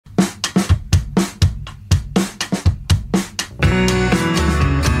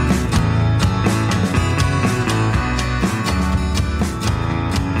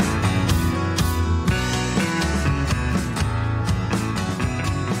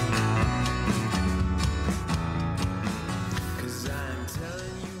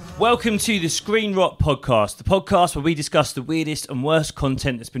Welcome to the Screen Rot Podcast, the podcast where we discuss the weirdest and worst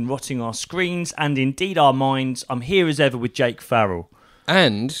content that's been rotting our screens and indeed our minds. I'm here as ever with Jake Farrell.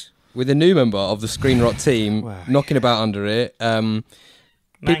 And with a new member of the Screen Rot team, knocking about under it. Mango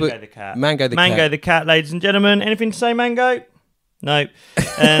the cat. Mango the cat, ladies and gentlemen. Anything to say, Mango? No.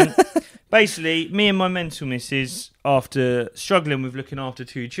 Basically, me and my mental missus, after struggling with looking after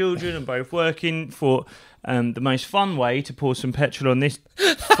two children and both working, thought the most fun way to pour some petrol on this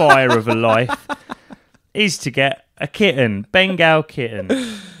fire of a life is to get a kitten, Bengal kitten.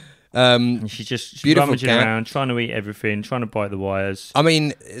 And she's just rummaging around, trying to eat everything, trying to bite the wires. I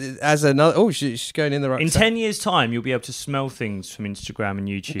mean, as another... Oh, she's going in the right... In 10 years' time, you'll be able to smell things from Instagram and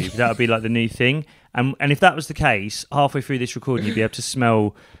YouTube. That'll be like the new thing. And if that was the case, halfway through this recording, you'd be able to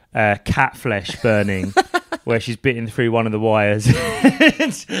smell cat flesh burning where she's bitten through one of the wires.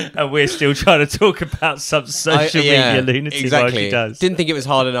 And we're still trying to talk about some social media lunacy while she does. Didn't think it was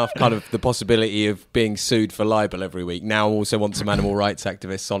hard enough, kind of the possibility of being sued for libel every week. Now also want some animal rights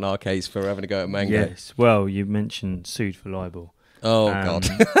activists on our case for having a go at Mango. Yes, well, you mentioned sued for libel. Oh God!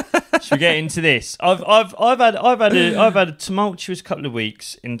 Should we get into this? I've had a tumultuous couple of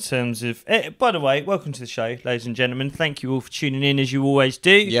weeks in terms of. By the way, welcome to the show, ladies and gentlemen. Thank you all for tuning in as you always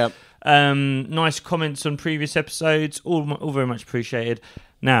do. Yep. Nice comments on previous episodes, all very much appreciated.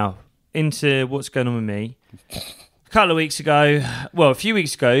 Now into what's going on with me. A few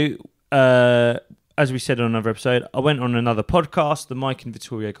weeks ago. As we said on another episode, I went on another podcast, the Mike and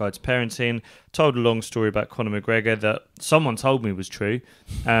Vittoria Guide to Parenting, told a long story about Conor McGregor that someone told me was true.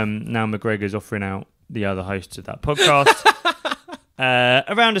 Now McGregor's offering out the other hosts of that podcast.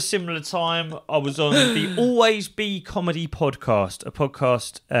 Around a similar time, I was on the Always Be Comedy podcast, a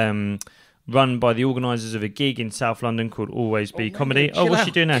podcast run by the organisers of a gig in South London called Always Be Comedy. Oh, what's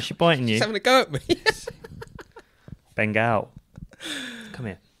she doing now? She's biting you. She's having a go at me. Bengal. Come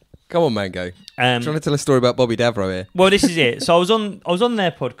here. Come on, Mango. Trying to tell a story about Bobby Davro here. Well, this is it. So I was on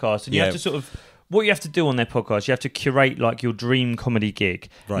their podcast, and you have to sort of what you have to do on their podcast. You have to curate like your dream comedy gig.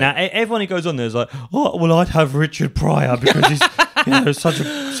 Right. Now, everyone who goes on there is like, oh, well, I'd have Richard Pryor because he's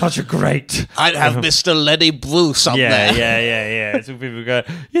such a great. I'd have Mr. Lenny Bruce up there. Yeah. So people go,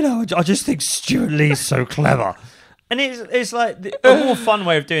 I just think Stuart Lee's so clever. And it's like a more fun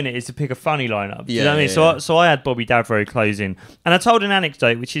way of doing it is to pick a funny lineup. Do you know what I mean? Yeah. So I had Bobby Davro closing, and I told an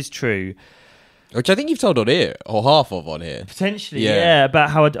anecdote which is true, which I think you've told on here or half of on here. Potentially, yeah,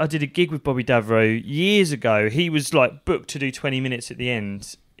 about how I did a gig with Bobby Davro years ago. He was like booked to do 20 minutes at the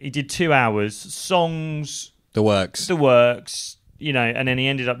end. He did 2 hours, songs, the works. And then he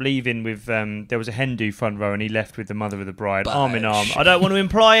ended up leaving with, there was a Hindu front row and he left with the mother of the bride, arm in arm. I don't want to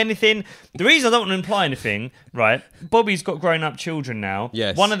imply anything. The reason I don't want to imply anything, right, Bobby's got grown-up children now.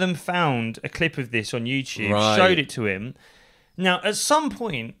 Yes. One of them found a clip of this on YouTube, showed it to him. Now, at some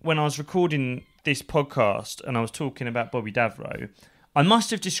point when I was recording this podcast and I was talking about Bobby Davro, I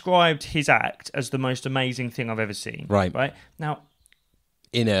must have described his act as the most amazing thing I've ever seen. Right? Now,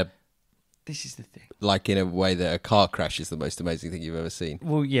 this is the thing. Like in a way that a car crash is the most amazing thing you've ever seen.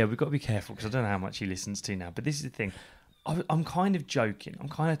 Well, yeah, we've got to be careful because I don't know how much he listens to now. But this is the thing. I'm kind of joking. I'm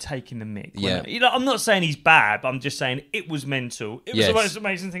kind of taking the mick. I'm not saying he's bad, but I'm just saying it was mental. It was the most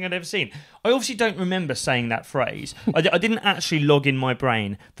amazing thing I'd ever seen. I obviously don't remember saying that phrase. I didn't actually log in my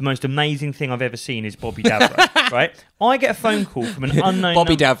brain. The most amazing thing I've ever seen is Bobby Davro, right? I get a phone call from an unknown...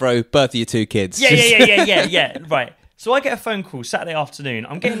 Bobby Davro, birth of your 2 kids. Yeah, right. So I get a phone call Saturday afternoon.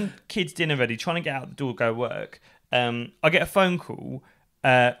 I'm getting kids' dinner ready, trying to get out the door, go work. I get a phone call,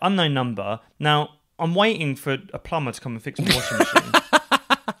 unknown number. Now, I'm waiting for a plumber to come and fix my washing machine.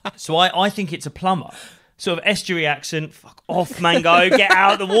 So I think it's a plumber. Sort of estuary accent. Fuck off, Mango. Get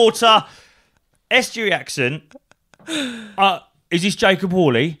out of the water. Estuary accent. Is this Jacob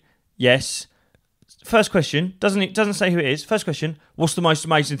Hawley? Yes. First question. Doesn't say who it is. First question. What's the most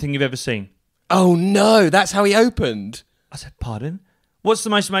amazing thing you've ever seen? Oh no, that's how he opened. I said, pardon? What's the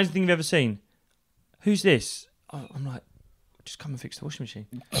most amazing thing you've ever seen? Who's this? I'm like, just come and fix the washing machine.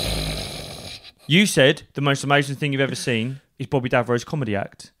 You said the most amazing thing you've ever seen is Bobby Davro's comedy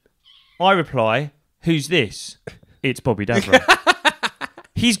act. I reply, who's this? It's Bobby Davro.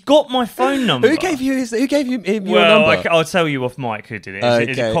 He's got my phone number. Who gave you your number? I'll tell you off mic who did it.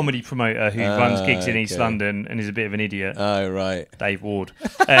 It's a comedy promoter who runs gigs in East London and is a bit of an idiot. Oh, right. Dave Ward.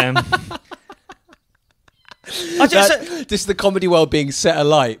 Just the comedy world being set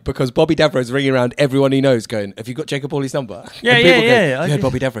alight because Bobby Davro's ringing around everyone he knows going, have you got Jacob Hawley's number? Yeah.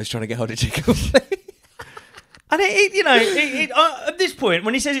 Bobby Davro's trying to get hold of Jacob Hawley. And at this point,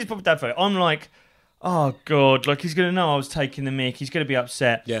 when he says it's Bobby Davro, I'm like, oh God, like he's going to know I was taking the mick. He's going to be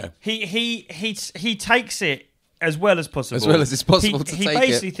upset. Yeah. He takes it as well as possible. As well as it's possible to he take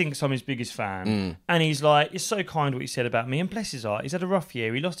basically it. thinks I'm his biggest fan. And he's like, it's so kind what he said about me. And bless his heart, he's had a rough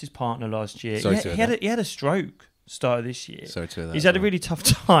year. He lost his partner last year. Sorry He had a stroke start of this year. Sorry to hear that He's as had a well. really tough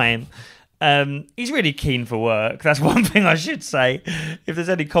time. He's really keen for work. That's one thing I should say. If there's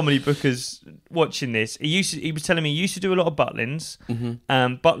any comedy bookers watching this, he was telling me he used to do a lot of Butlins.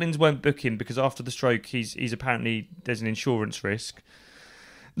 Butlins won't book him because after the stroke, he's apparently there's an insurance risk.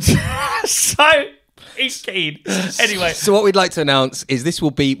 So he's keen. Anyway, So what we'd like to announce is this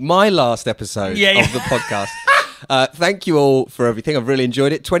will be my last episode of the podcast. Thank you all for everything. I've really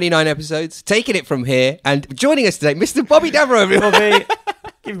enjoyed it. 29 episodes, taking it from here, and joining us today, Mr. Bobby Davro. Everyone. Bobby,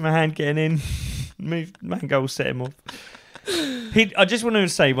 give him a hand getting in. Move, Mango will set him off. I just want to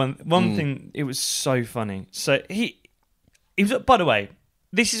say one thing. It was so funny. So he was. By the way,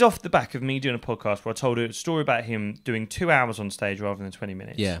 this is off the back of me doing a podcast where I told a story about him doing 2 hours on stage rather than 20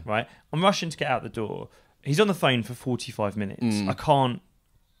 minutes. Yeah. Right. I'm rushing to get out the door. He's on the phone for 45 minutes. I can't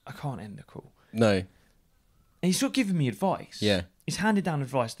end the call. No. And he's sort of giving me advice. Yeah. He's handed down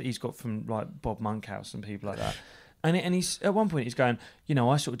advice that he's got from like Bob Monkhouse and people like that. And he's at one point he's going,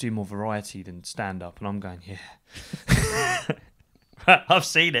 I sort of do more variety than stand up, and I'm going, yeah, I've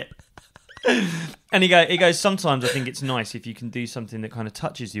seen it. And he goes, sometimes I think it's nice if you can do something that kind of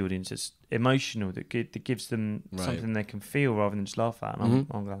touches the audience, it's emotional, that gives them something they can feel rather than just laugh at. And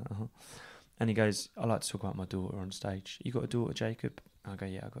I'm going, And he goes, I like to talk about my daughter on stage. You got a daughter, Jacob? I go,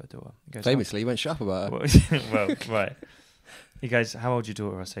 yeah, I got a daughter. He goes, Famously, he went sharp about her. well, right. He goes, how old's your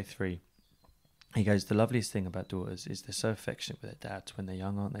daughter? I say 3. He goes, the loveliest thing about daughters is they're so affectionate with their dads when they're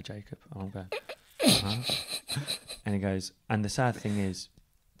young, aren't they, Jacob? And I'm going, And he goes, and the sad thing is,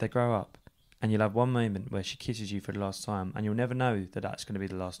 they grow up, and you'll have one moment where she kisses you for the last time, and you'll never know that that's going to be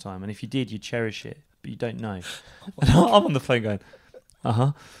the last time. And if you did, you cherish it, but you don't know. And I'm on the phone going,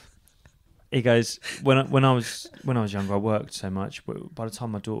 He goes, when I was younger, I worked so much, but by the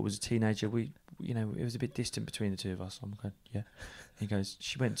time my daughter was a teenager, it was a bit distant between the two of us. I'm going, yeah. He goes,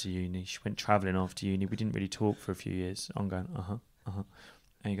 she went to uni, she went travelling after uni. We didn't really talk for a few years. I'm going, And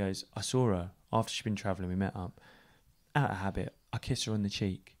he goes, I saw her after she'd been travelling. We met up. Out of habit, I kiss her on the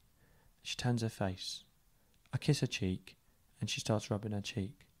cheek. She turns her face. I kiss her cheek, and she starts rubbing her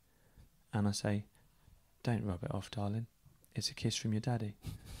cheek. And I say, don't rub it off, darling. It's a kiss from your daddy.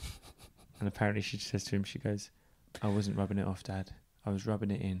 And apparently she says to him, she goes, I wasn't rubbing it off, Dad. I was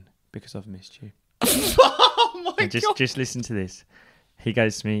rubbing it in because I've missed you. Oh my God. Just listen to this. He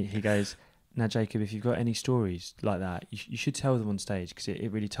goes to me, now, Jacob, if you've got any stories like that, you should tell them on stage because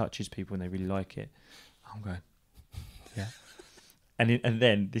it really touches people and they really like it. I'm going, yeah. And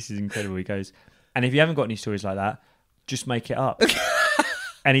then, this is incredible, he goes, and if you haven't got any stories like that, just make it up.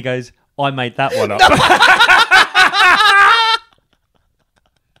 And he goes, I made that one up. I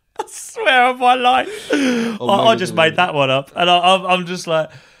swear on my life. I just made that one up. And I'm just like,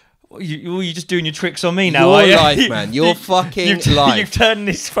 you're just doing your tricks on me now, Your life, man. Your fucking life. You've turned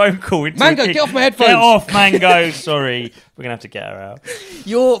this phone call into... Mango, get off my headphones. Get off, Mango. Sorry. We're going to have to get her out.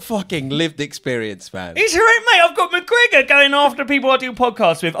 Your fucking lived experience, man. It's right, mate. I've got McGregor going after people I do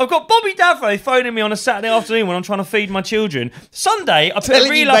podcasts with. I've got Bobby Davro phoning me on a Saturday afternoon when I'm trying to feed my children. Sunday, I put a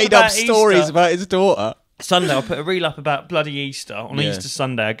reel up made about up stories Easter. about his daughter. Sunday, I put a reel up about bloody Easter on Easter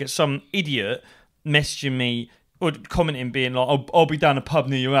Sunday. I get some idiot messaging me or commenting, being like, I'll be down a pub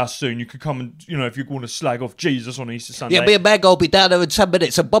near your house soon. You could come and, if you want to slag off Jesus on Easter Sunday. Yeah, me and Meg will be down there in 10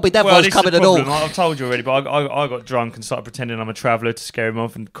 minutes and Bobby Davro's this coming is the and all. problem. I've told you already, but I got drunk and started pretending I'm a traveller to scare him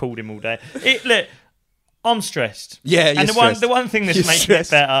off and called him all day. Look, I'm stressed. Yeah, you're stressed. The one thing that's making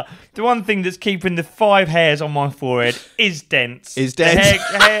it better, the one thing that's keeping the 5 hairs on my forehead is dense.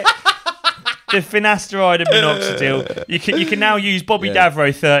 The finasteride and minoxidil. You can now use Bobby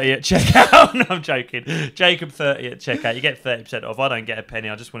Davro 30 at checkout. No, I'm joking. Jacob 30 at checkout. You get 30% off. I don't get a penny.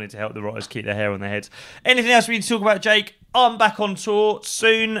 I just wanted to help the writers keep their hair on their heads. Anything else we need to talk about, Jake? I'm back on tour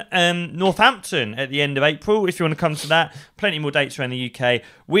soon. Northampton at the end of April. If you want to come to that, plenty more dates around the UK.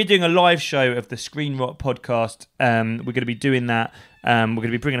 We're doing a live show of the Screen Rot podcast. We're going to be doing that. We're going to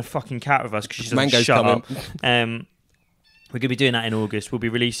be bringing a fucking cat with us because she's Mango's shut coming. up. We're going to be doing that in August. We'll be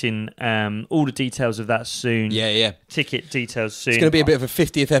releasing all the details of that soon. Yeah. Ticket details soon. It's going to be a bit of a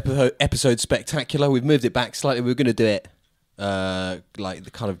 50th episode spectacular. We've moved it back slightly. We were going to do it like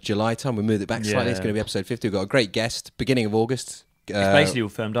the kind of July time. We moved it back slightly. It's going to be episode 50. We've got a great guest, beginning of August. It's basically all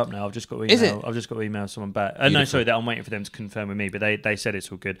firmed up now. I've just got to email. Is it? I've just got to email someone back. No, sorry, I'm waiting for them to confirm with me, but they said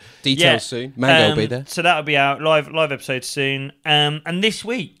it's all good. Details soon. Mango will be there. So that'll be out live episode soon. And this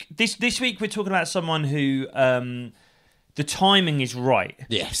week we're talking about someone who the timing is right.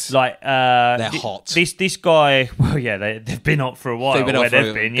 Yes. Like they're hot. This guy, well, yeah, they've been hot for a while. They've been hot for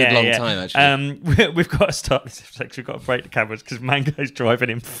a good long time, actually. We've got to start this episode. We've got to break the cameras because Mango's driving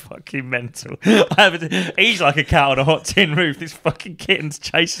him fucking mental. He's like a cat on a hot tin roof. This fucking kitten's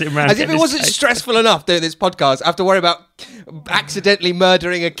chasing him around. As if it wasn't stressful enough doing this podcast. I have to worry about accidentally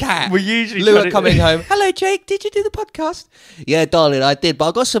murdering a cat. We're usually Lua coming home. Hello, Jake. Did you do the podcast? Yeah, darling, I did. But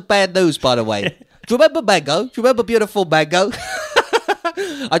I got some bad news, by the way. Do you remember Mango? Do you remember beautiful Mango?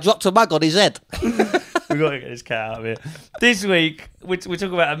 I dropped a mug on his head. We've got to get this cat out of here. This week, we're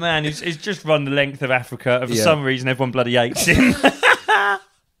talking about a man who's just run the length of Africa, and for some reason everyone bloody hates him.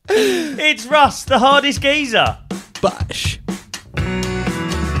 It's Russ, the hardest geezer. Bush.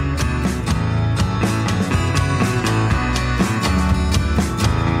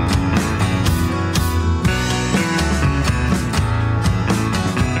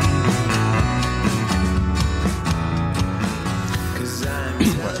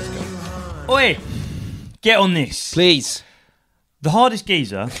 Oi, get on this. Please. The hardest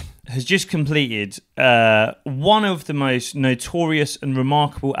geezer has just completed one of the most notorious and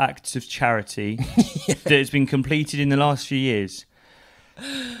remarkable acts of charity that has been completed in the last few years.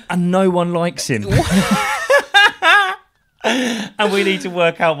 And no one likes him. And we need to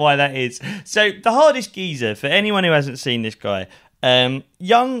work out why that is. So the hardest geezer, for anyone who hasn't seen this guy,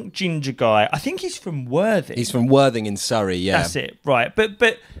 young ginger guy, I think he's from Worthing. He's from Worthing in Surrey, yeah. That's it, right.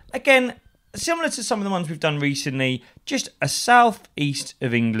 But again, similar to some of the ones we've done recently, just a southeast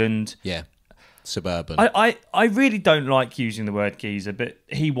of England. Yeah, suburban. I really don't like using the word geezer, but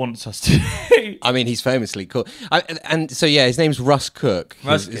he wants us to. I mean, he's famously cool. And so, yeah, his name's Russ Cook.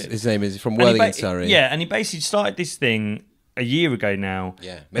 His name is from Worthing in Surrey. Yeah, and he basically started this thing a year ago now.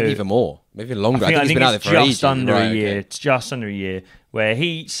 Yeah, maybe even more. Maybe longer. I think he's been out there for ages. Just under a year. Okay. It's just under a year, where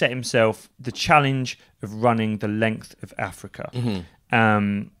he set himself the challenge of running the length of Africa.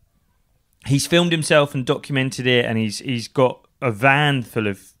 Mm-hmm. He's filmed himself and documented it, and he's got a van full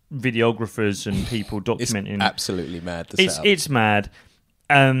of videographers and people documenting. It's absolutely mad. It's mad,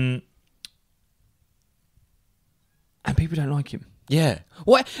 and people don't like him. Yeah.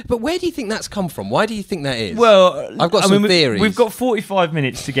 But where do you think that's come from? Why do you think that is? Well, I've got some theories. We've got 45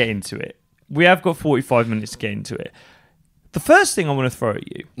 minutes to get into it. We have got 45 minutes to get into it. The first thing I want to throw at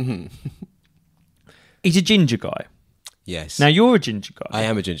you, he's a ginger guy. Yes. Now, you're a ginger guy. I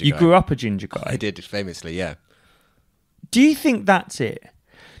am a ginger guy. You grew up a ginger guy. I did, famously, yeah. Do you think that's it?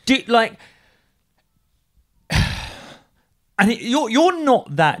 And you're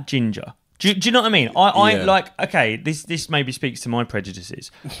not that ginger. Do you know what I mean? Okay, this maybe speaks to my prejudices.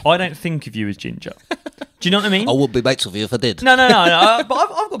 I don't think of you as ginger. Do you know what I mean? I would be mates with you if I did. No. But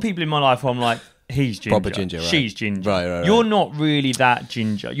I've got people in my life where I'm like, he's ginger. Proper ginger, right? She's ginger. Right. You're not really that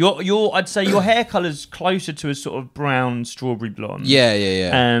ginger. I'd say your hair colour's closer to a sort of brown strawberry blonde. Yeah.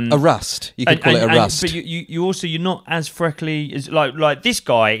 A rust. You could call it a rust. But you're not as freckly as like this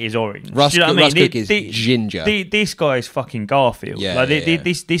guy is orange. Russ, Do you know what I mean? Russ Cook is ginger. This guy is fucking Garfield. Yeah,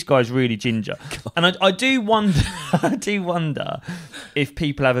 This guy's really ginger. And I do wonder if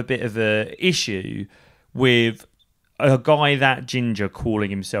people have a bit of a issue with a guy that ginger calling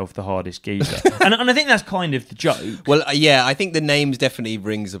himself the hardest geezer. and I think that's kind of the joke. Well, yeah, I think the names definitely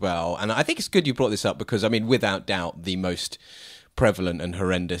rings a bell. And I think it's good you brought this up because, I mean, without doubt, the most prevalent and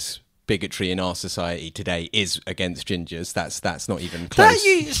horrendous bigotry in our society today is against gingers. That's not even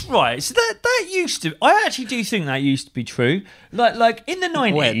close. Right. So that used to. I actually do think that used to be true. Like in the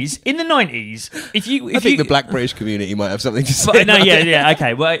 90s. In the 90s, I think the Black British community might have something to say.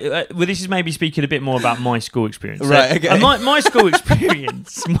 Okay. Well, this is maybe speaking a bit more about my school experience. Right. Okay. My school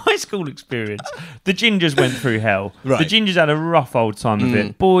experience. The gingers went through hell. Right. The gingers had a rough old time of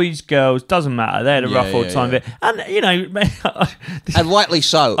it. Boys, girls, doesn't matter. They had a rough old time of it. And and rightly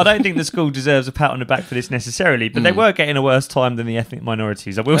so. I don't think the school deserves a pat on the back for this necessarily, but they were getting a worse time than the ethnic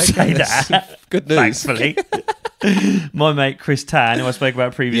minorities. I will say that. Good news. Thankfully. My mate Chris Tan, who I spoke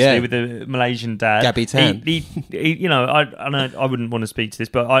about previously with the Malaysian dad. Gabby Tan. I wouldn't want to speak to this,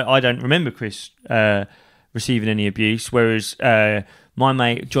 but I don't remember Chris receiving any abuse, whereas my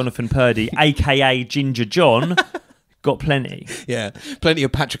mate Jonathan Purdy, a.k.a. Ginger John, got plenty. Yeah, plenty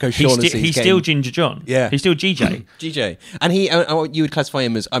of Patrick O'Shaughnessy. He's still Ginger John. Yeah. He's still GJ. GJ. And he, you would classify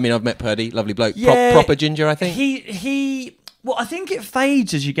him as, I mean, I've met Purdy, lovely bloke. Yeah, proper ginger, I think. Well, I think it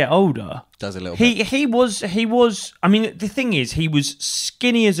fades as you get older. Does a little bit. He was, I mean, the thing is, he was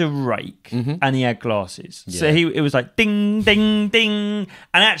skinny as a rake and he had glasses. Yeah. So it was like ding, ding, ding.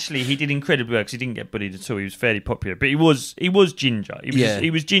 And actually, he did incredibly well because he didn't get bullied at all. He was fairly popular, but he was ginger. He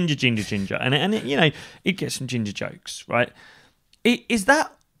was ginger. And it gets some ginger jokes, right? Is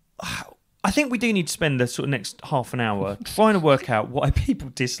that, I think we do need to spend the sort of next half an hour trying to work out why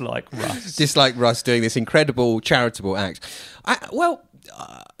people dislike Russ. Dislike Russ doing this incredible charitable act.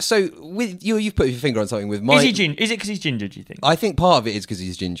 So with you've put your finger on something with my. Is it because he's ginger? Do you think? I think part of it is because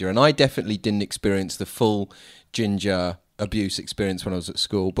he's ginger, and I definitely didn't experience the full ginger abuse experience when I was at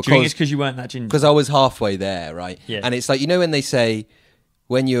school. Do you think it's because you weren't that ginger? Because I was halfway there, right? Yeah. And it's like, when they say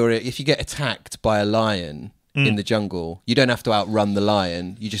if you get attacked by a lion in the jungle, you don't have to outrun the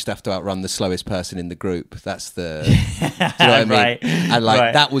lion, you just have to outrun the slowest person in the group. That's the do you know what I mean? Right. And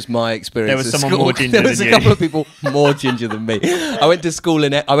that was my experience. There was at someone school. more ginger There was than a you. couple of people more ginger than me. I went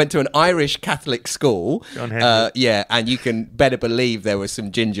to an Irish Catholic school. And you can better believe there were some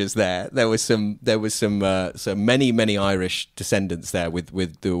gingers there. There was some many Irish descendants there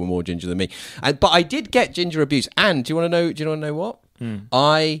with who were more ginger than me. But I did get ginger abuse. And do you want to know what?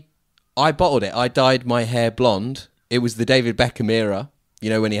 I bottled it. I dyed my hair blonde. It was the David Beckham era.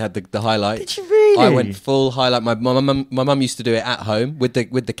 When he had the highlight. Did you really? I went full highlight. My mum used to do it at home with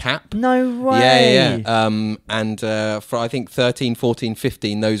the cap. No way. Yeah. For I think 13, 14,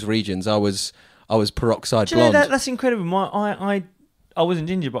 15, those regions, I was peroxide Do you know blonde. that's incredible. I wasn't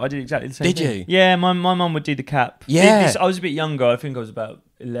ginger, but I did exactly the same thing. Did you? Yeah, my mum would do the cap. Yeah. I was a bit younger. I think I was about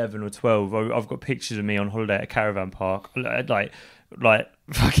 11 or 12. I've got pictures of me on holiday at a caravan park. Like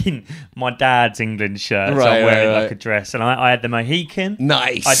fucking my dad's England shirt. So I'm wearing like a dress, and I had the Mohican.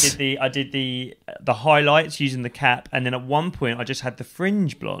 Nice. I did the highlights using the cap, and then at one point I just had the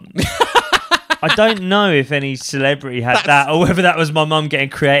fringe blonde. I don't know if any celebrity had that, or whether that was my mum getting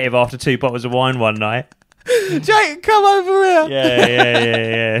creative after 2 bottles of wine one night. Jake, come over here.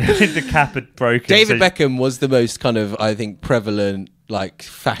 Yeah. The cap had broken. David Beckham was the most kind of, I think, prevalent like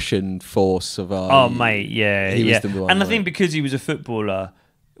fashion force of our. Oh mate, yeah, he was the one. And I think because he was a footballer,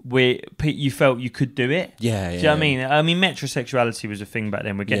 you felt you could do it. Yeah. Do you know what I mean? I mean, metrosexuality was a thing back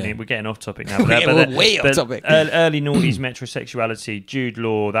then. We're getting off topic now. We're way off topic. Early noughties metrosexuality, Jude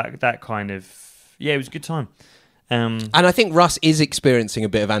Law, that kind of it was a good time. And I think Russ is experiencing a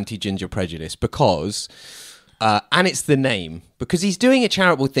bit of anti-ginger prejudice because. And it's the name, because he's doing a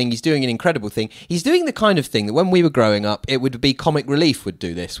charitable thing, he's doing an incredible thing. He's doing the kind of thing that when we were growing up, it would be Comic Relief would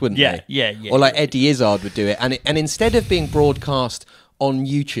do this, wouldn't they? Yeah. Or like Eddie Izzard would do it. And instead of being broadcast on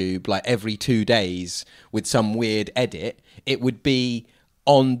YouTube like every 2 days with some weird edit, it would be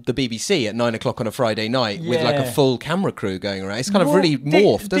on the BBC at 9 o'clock on a Friday night with like a full camera crew going around. It's kind of really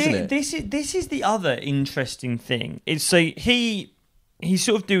morphed, doesn't it? This is the other interesting thing. It's so he's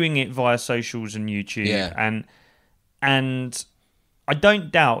sort of doing it via socials and YouTube, and I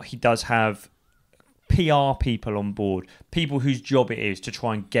don't doubt he does have PR people on board, people whose job it is to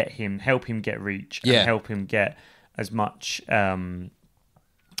try and help him get reach, and help him get as much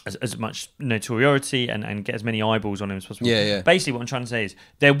as much notoriety and get as many eyeballs on him as possible. Yeah. Basically, what I'm trying to say is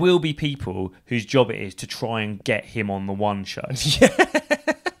there will be people whose job it is to try and get him on the One show.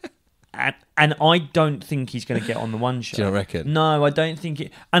 And I don't think he's going to get on the One show. Do you not reckon? No, I don't think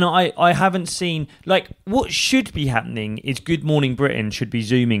it. And I haven't seen, like, what should be happening is Good Morning Britain should be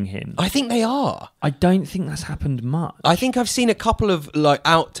Zooming him. I think they are. I don't think that's happened much. I think I've seen a couple of like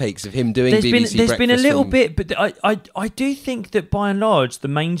outtakes of him doing BBC There's been a little breakfast bit, but I do think that by and large the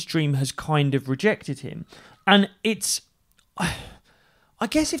mainstream has kind of rejected him. And it's... I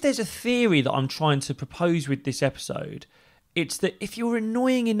guess if there's a theory that I'm trying to propose with this episode, it's that if you're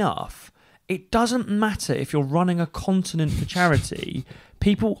annoying enough, it doesn't matter if you're running a continent for charity.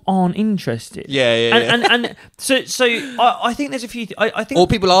 People aren't interested. And so I think there's a few. I think or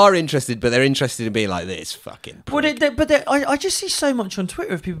people are interested, but they're interested in being like this fucking. I just see so much on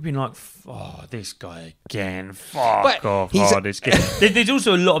Twitter of people being like, "Oh, this guy again, fuck off, this guy." There's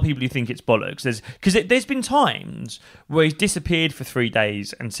also a lot of people who think it's bollocks. Because there's been times where he's disappeared for 3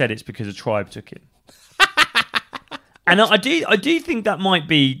 days and said it's because a tribe took him. And I do think that might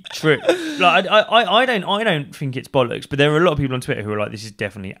be true. Like I don't think it's bollocks, but there are a lot of people on Twitter who are like, this is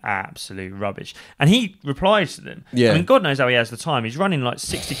definitely absolute rubbish. And he replies to them. Yeah. I mean, God knows how he has the time. He's running like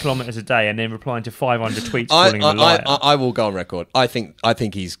 60 kilometres a day and then replying to 500 tweets calling him a liar. I will go on record. I think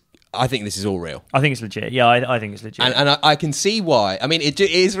this is all real. I think it's legit. Yeah, I think it's legit. And I can see why. I mean, it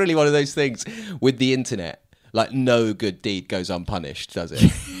is really one of those things with the internet. Like, no good deed goes unpunished, does it?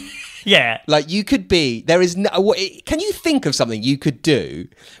 Yeah. Like, you could be... There is no... Can you think of something you could do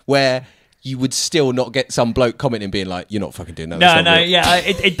where you would still not get some bloke commenting being like, you're not fucking doing that?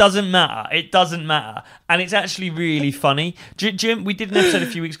 It doesn't matter. It doesn't matter. And it's actually really funny. Jim, we did an episode a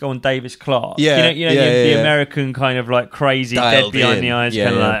few weeks ago on Davis Clark. The American kind of like crazy, dialed dead behind in. the eyes,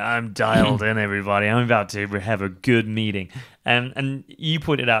 kind of like, I'm dialed in, everybody. I'm about to have a good meeting. And you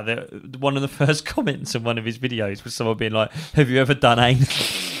pointed out that one of the first comments on one of his videos was someone being like, have you ever done anal?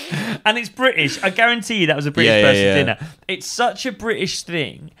 And it's British. I guarantee you that was a British person's dinner. It's such a British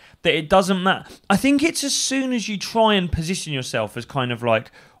thing that it doesn't matter. I think it's as soon as you try and position yourself as kind of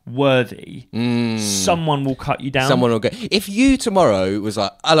like worthy, someone will cut you down. Someone will go. If you tomorrow was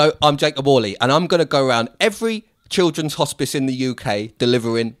like, hello, I'm Jacob Worley, and I'm going to go around every children's hospice in the UK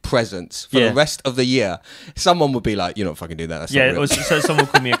delivering presents for the rest of the year, someone would be like, you're not fucking doing that. That's not real. So someone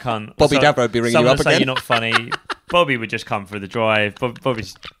would call me a cunt. Bobby Davro would be ringing you up again. Someone would say you're not funny. Bobby would just come through the drive. Bobby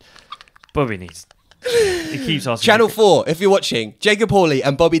needs... He keeps asking. Channel 4, if you're watching, Jacob Hawley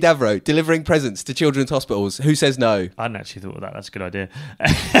and Bobby Davro delivering presents to children's hospitals. Who says no? I hadn't actually thought of that. That's a good idea.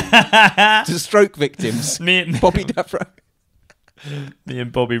 To stroke victims. Bobby Davro. Me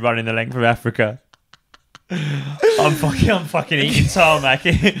and Bobby running the length of Africa. I'm fucking eating tarmac.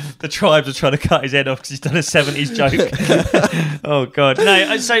 The tribes are trying to cut his head off because he's done a 70s joke. Oh god,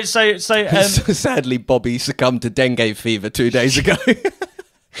 no. So sadly, Bobby succumbed to dengue fever 2 days ago.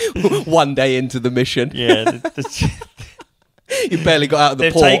 1 day into the mission. Yeah, you barely got out of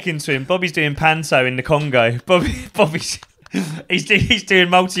the port. They've taken to him. Bobby's doing panto in the Congo. Bobby's. He's doing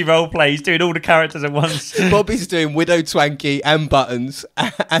multi-role play. He's doing all the characters at once. Bobby's doing Widow Twankey and Buttons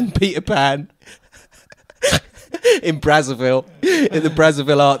and Peter Pan. In Brazzaville, in the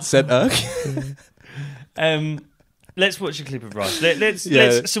Brazzaville Arts Centre. Let's watch a clip of Russ. Let's.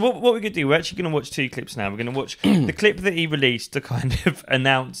 So what we're going to do? We're actually going to watch 2 clips now. We're going to watch the clip that he released to kind of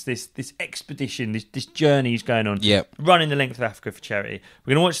announce this expedition, this journey he's going on, running the length of Africa for charity.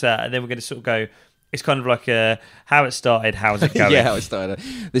 We're going to watch that, and then we're going to sort of go. It's kind of like how it started, how's it going? How it started.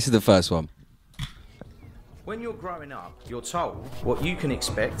 This is the first one. When you're growing up, you're told what you can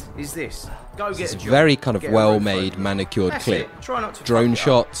expect is this. Go get a job. Very kind of well-made, manicured clip. Try not to drone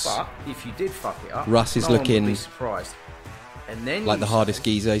shots. But if you did fuck it up, Russ is looking surprised. And then like the hardest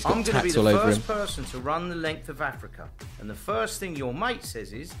geezer. He's got tats all over him. I'm going to be the first person to run the length of Africa. And the first thing your mate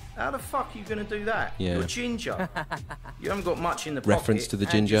says is, how the fuck are you going to do that? Yeah. You're ginger. You haven't got much in the pocket. Reference to the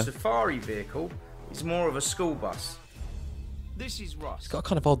ginger. And your safari vehicle is more of a school bus. This is Russ. He's got a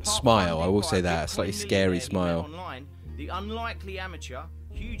kind of odd smile, I will say that. A slightly scary smile. Online, the unlikely amateur,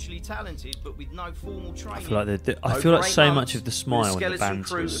 hugely talented, but with no formal training. I feel like so much of the smile and the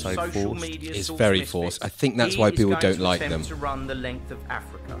banter is so forced. It's very forced. I think that's why people don't like them. To run the length of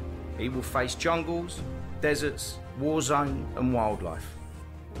Africa. He will face jungles, deserts, war zone, and wildlife.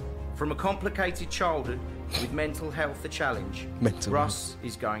 From a complicated childhood with mental health a challenge, Russ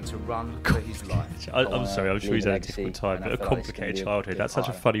is going to run for his life. I'm sorry, I'm sure he's had a difficult time, but a complicated childhood. That's such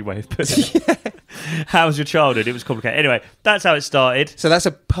a funny way of putting it. How was your childhood? It was complicated. Anyway, that's how it started. So that's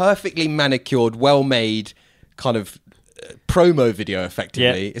a perfectly manicured, well-made kind of promo video,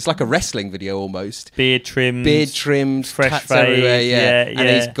 effectively. It's like a wrestling video almost. Beard trimmed, fresh tats face, everywhere, and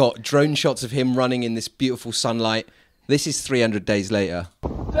he's got drone shots of him running in this beautiful sunlight. This is 300 days later.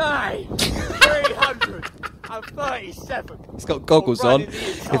 Day 337. He's got goggles on.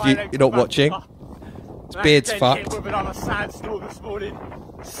 If you're not watching, his beard's fucked. With another sandstorm this morning,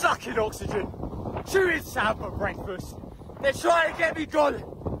 sucking oxygen, chewing sand for breakfast. They're trying to get me gone,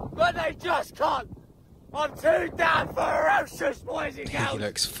 but they just can't. I'm too damn ferocious, boys and girls. He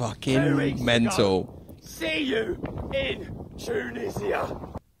looks fucking mental. Ago. See you in Tunisia.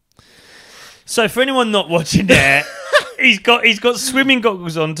 So for anyone not watching there, he's got swimming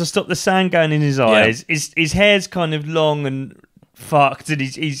goggles on to stop the sand going in his eyes. Yeah. His hair's kind of long and fucked, and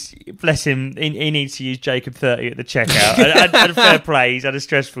he's bless him. He needs to use Jacob 30 at the checkout. and fair play, he's had a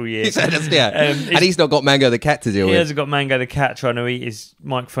stressful year. And he's not got Mango the cat to deal with. He hasn't got Mango the cat trying to eat his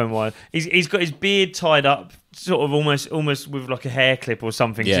microphone wire. He's got his beard tied up, sort of almost with like a hair clip or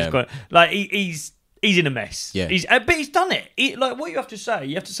something. Yeah. He's got, like he's in a mess. Yeah. But he's done it. Like what you have to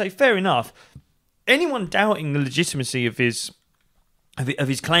say, fair enough. Anyone doubting the legitimacy of his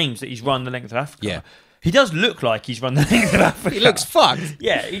claims that he's run the length of Africa, he does look like he's run the length of Africa. He looks fucked.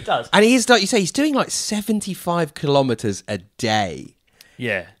 Yeah, he does. And he is, like you say, he's doing like 75 kilometres a day.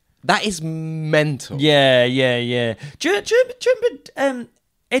 Yeah. That is mental. Yeah. Do you remember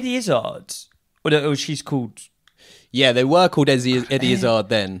Eddie Izzard? Or she's called... Yeah, they were called Eddie Izzard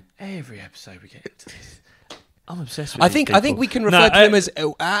then. Every episode we get into this. I'm obsessed with I think we can refer to them as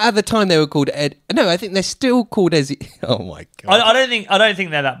at the time they were called Ed. No, I think they're still called Eddie. Oh my god! I don't think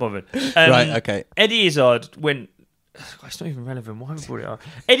they're that bothered. Right? Okay. Eddie Izzard went. It's not even relevant. Why have we brought it up?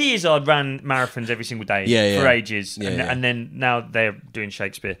 Eddie Izzard ran marathons every single day for ages, and then now they're doing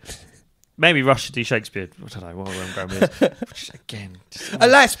Shakespeare. Maybe Russ should do Shakespeare. I don't know where I'm going with this. Again.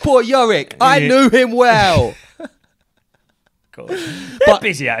 Alas, poor Yorick. I knew him well. God. They're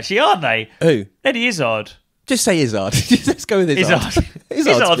busy actually, aren't they? Who? Eddie Izzard. Just say Izzard. Let's go with Izzard.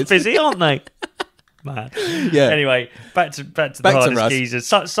 Izzard's busy, aren't they? Man. Yeah. Anyway, back to the hardest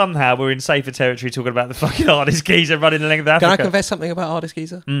geezer. Somehow we're in safer territory talking about the fucking hardest geezer running the length of Africa. Can I confess something about hardest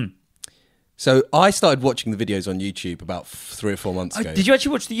geezer? So I started watching the videos on YouTube about 3 or 4 months ago. Did you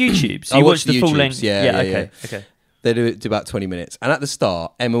actually watch the YouTube? So I you watched the the full YouTubes, length? yeah. Okay. They do about 20 minutes. And at the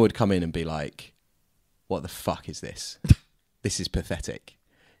start, Emma would come in and be like, what the fuck is this? This is pathetic.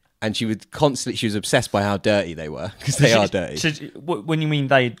 And she would constantly, she was obsessed by how dirty they were, because they are dirty. So when you mean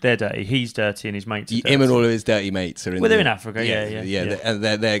they're dirty, he's dirty and his mates are dirty. Him and all of his dirty mates are in they're in Africa, yeah. And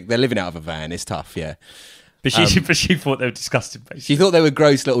they're living out of a van. It's tough, yeah. But she thought they were disgusting, basically. She thought they were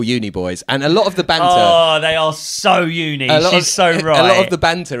gross little uni boys. And a lot of the banter... Oh, they are so uni. She's so right. A lot of the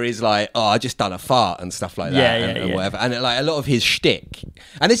banter is like, I just done a fart and stuff like that. And whatever. And like a lot of his shtick.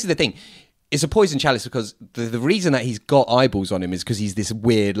 And this is the thing. It's a poison chalice because the reason that he's got eyeballs on him is because he's this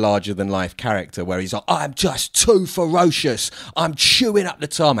weird, larger-than-life character where he's like, I'm just too ferocious. I'm chewing up the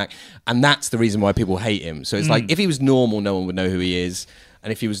tarmac. And that's the reason why people hate him. So it's like, if he was normal, no one would know who he is.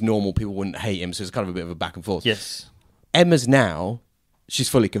 And if he was normal, people wouldn't hate him. So it's kind of a bit of a back and forth. Yes. Emma's now, she's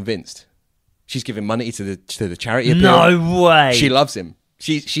fully convinced. She's giving money to the charity appeal. No way. She loves him.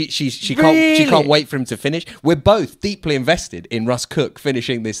 She can't wait for him to finish. We're both deeply invested in Russ Cook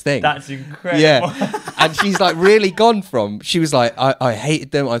finishing this thing. That's incredible. Yeah. And she's like really gone from, she was like, I hated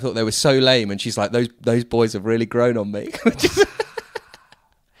them. I thought they were so lame. And she's like, those boys have really grown on me.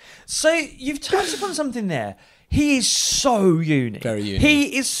 So you've touched upon something there. He is so unique. Very unique.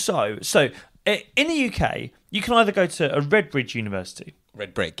 He is so. In the UK, you can either go to a Redbridge University.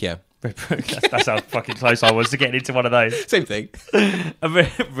 Red brick, yeah. That's how fucking close I was to getting into one of those. Same thing. A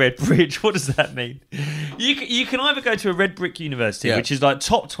red bridge. What does that mean? You can either go to a red brick university, which is like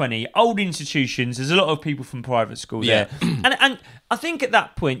top 20 old institutions. There's a lot of people from private school there, and I think at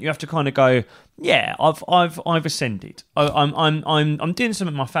that point you have to kind of go, yeah, I've ascended. I'm doing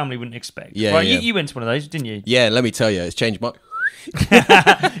something my family wouldn't expect. Yeah, right? You went to one of those, didn't you? Yeah, let me tell you, it's changed my.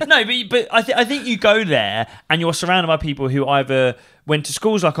 No, but I think you go there and you're surrounded by people who either went to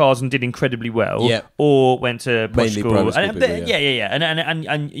schools like ours and did incredibly well, or went to posh school.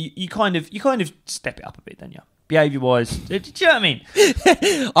 And you kind of step it up a bit, don't you? Behaviour wise, do you know what I mean?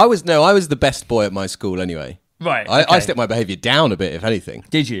 I was the best boy at my school anyway. Right, I stepped my behaviour down a bit, if anything.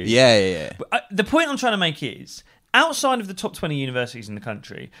 Did you? Yeah. But, the point I'm trying to make is, outside of the top 20 universities in the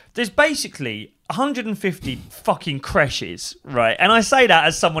country, there's basically 150 fucking creches, right? And I say that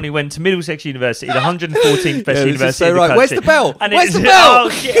as someone who went to Middlesex University, the 114th best university in the country. Where's the bell? And Where's the bell? Oh,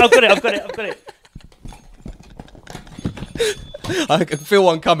 shit, I've got it. I can feel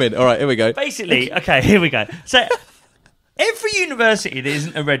one coming. All right, here we go. Basically, okay, here we go. So every university that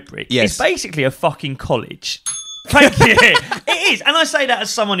isn't a red brick is basically a fucking college. Thank you. It is. And I say that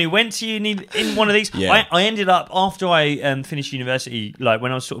as someone who went to uni in one of these. Yeah. I ended up, after I finished university, like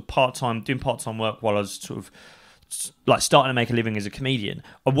when I was sort of doing part-time work while I was sort of like starting to make a living as a comedian,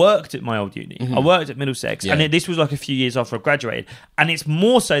 I worked at my old uni. Mm-hmm. I worked at Middlesex, and this was like a few years after I graduated. And it's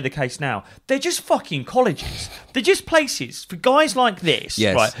more so the case now. They're just fucking colleges. They're just places for guys like this,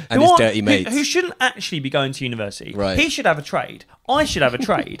 right? And his dirty mates who shouldn't actually be going to university. Right. He should have a trade. I should have a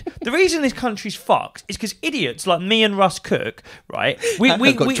trade. The reason this country's fucked is because idiots like me and Russ Cook, right?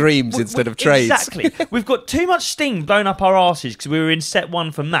 We've got dreams instead of trades. Exactly. We've got too much steam blown up our arses because we were in set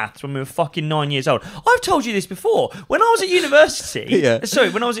 1 for maths when we were fucking 9 years old. I've told you this before. When I was at university,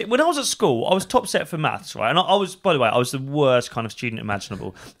 when I was at school, I was top set for maths, right? And I was, by the way, I was the worst kind of student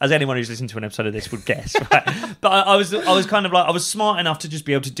imaginable, as anyone who's listened to an episode of this would guess, right? But I was kind of like, I was smart enough to just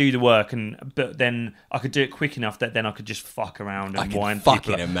be able to do the work, but then I could do it quick enough that then I could just fuck around and wind people up. I can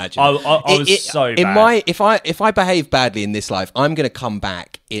fucking imagine. I was so bad. If I behave badly in this life, I'm going to come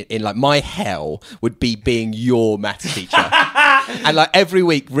back in like my hell would be being your maths teacher. And like every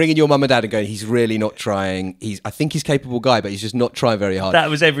week ringing your mum and dad and going, he's really not trying. I think he's a capable guy, but he's just not trying very hard. That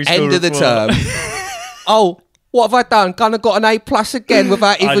was every school end of the term. Oh, what have I done? Kind of got an A+ again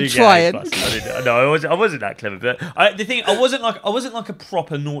without even trying. No, I wasn't that clever. But the thing, I wasn't like a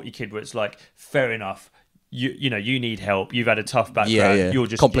proper naughty kid where it's like, fair enough. You know, you need help. You've had a tough background. Yeah. You're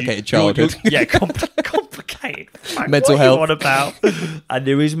just complicated childhood. Complicated. Mental health. What are you on about? And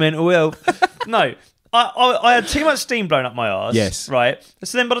there is mental health. No. I had too much steam blown up my arse. Yes. Right?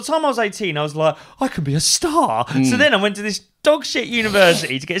 So then by the time I was 18, I was like, I can be a star. So then I went to this dog shit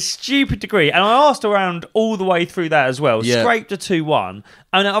university to get a stupid degree. And I asked around all the way through that as well. Yeah. Scraped a 2-1.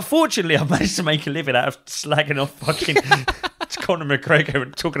 And unfortunately, I managed to make a living out of slagging off fucking Conor McGregor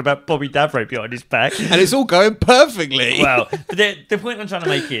and talking about Bobby Davro behind his back. And it's all going perfectly. Well, the point I'm trying to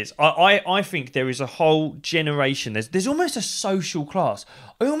make is I think there is a whole generation. There's almost a social class.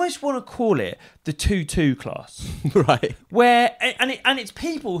 I almost want to call it the 2-2 class. Right. Where and it's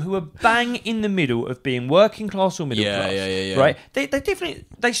people who are bang in the middle of being working class or middle class. Yeah. Right? They definitely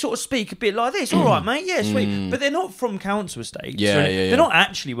sort of speak a bit like this. All right, mate. Yeah, sweet. But they're not from council estates. They're not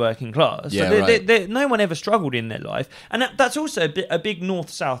actually working class. Yeah, right. No one ever struggled in their life, and that's also a big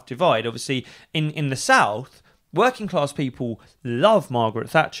north-south divide. Obviously, in the south, working class people love Margaret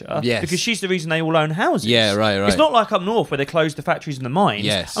Thatcher because she's the reason they all own houses. Yeah, right. It's not like up north where they closed the factories and the mines.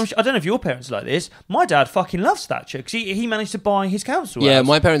 Yes. I don't know if your parents are like this. My dad fucking loves Thatcher because he managed to buy his council Yeah, house.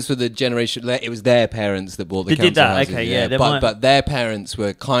 my parents were the generation. It was their parents that bought the council did that. houses. Okay, yeah. But their parents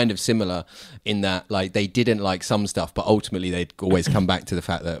were kind of similar in that, like, they didn't like some stuff, but ultimately they'd always come back to the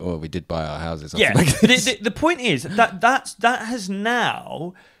fact that we did buy our houses. Yeah. The point is that has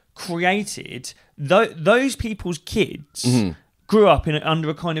now created those people's kids grew up under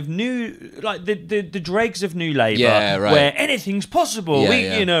a kind of new, like the dregs of New Labour, where anything's possible.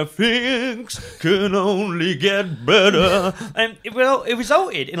 Things can only get better. And it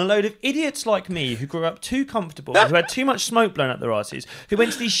resulted in a load of idiots like me who grew up too comfortable, who had too much smoke blown up their asses, who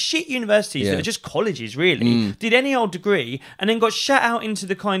went to these shit universities that are just colleges, really, did any old degree, and then got shut out into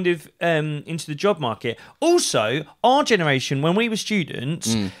the kind of into the job market. Also, our generation, when we were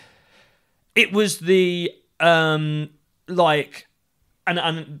students, it was the and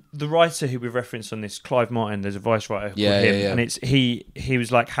the writer who we've referenced on this, Clive Martin, there's a Vice writer called him, and it's he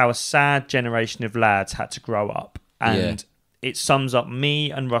was like how a sad generation of lads had to grow up, and it sums up me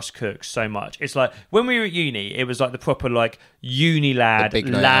and Russ Cook so much. It's like when we were at uni, it was like the proper like Yoonay Lad,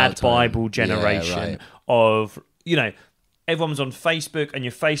 lad Bible generation of, you know, everyone was on Facebook and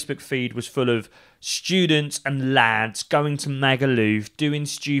your Facebook feed was full of students and lads going to Magaluf, doing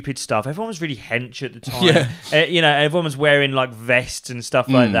stupid stuff. Everyone was really hench at the time. Everyone was wearing like vests and stuff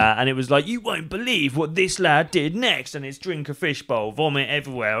like that. And it was like, you won't believe what this lad did next. And it's drink a fishbowl, vomit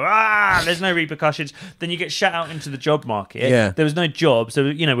everywhere. There's no repercussions. Then you get shut out into the job market. Yeah. There was no jobs. So,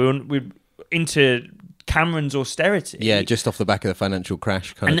 we were into Cameron's austerity. Yeah, just off the back of the financial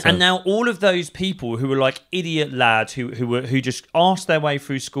crash kind of time. And now all of those people who were like idiot lads who just arsed their way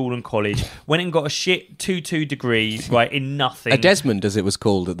through school and college, went and got a shit 2-2 degree, right, in nothing. A Desmond, as it was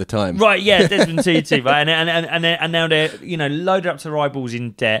called at the time. Right, yeah, Desmond 2-2, right? And now they're, loaded up to their eyeballs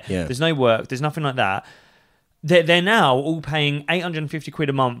in debt. Yeah. There's no work, there's nothing like that. They're now all paying 850 quid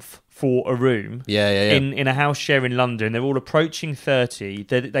a month for a room in a house share in London. They're all approaching 30.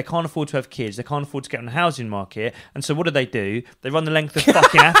 They can't afford to have kids. They can't afford to get on the housing market. And so what do? They run the length of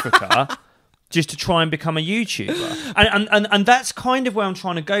fucking Africa just to try and become a YouTuber. And that's kind of where I'm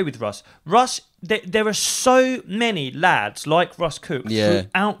trying to go with Russ. Russ, there are so many lads like Russ Cook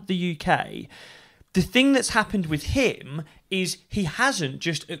throughout the UK. The thing that's happened with him is he hasn't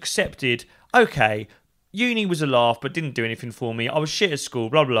just accepted, okay, uni was a laugh, but didn't do anything for me. I was shit at school,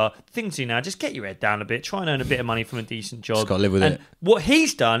 blah, blah, blah. Things you now, just get your head down a bit. Try and earn a bit of money from a decent job. Just got to live with it. What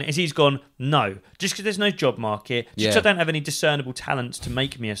he's done is he's gone, no, just because there's no job market, just because I don't have any discernible talents to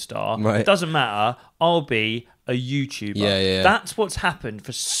make me a star, it doesn't matter. I'll be a YouTuber. Yeah. That's what's happened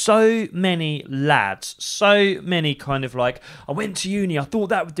for so many lads. So many kind of like, I went to uni, I thought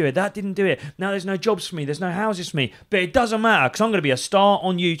that would do it. That didn't do it. Now there's no jobs for me. There's no houses for me. But it doesn't matter because I'm going to be a star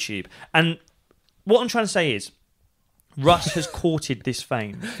on YouTube. And what I'm trying to say is, Russ has courted this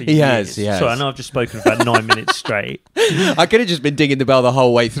fame for years. He has. Sorry, I know I've just spoken for about 9 minutes straight. I could have just been dinging the bell the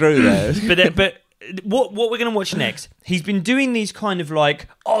whole way through there. But what we're going to watch next, he's been doing these kind of like,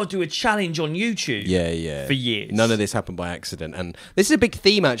 I'll do a challenge on YouTube for years. None of this happened by accident. And this is a big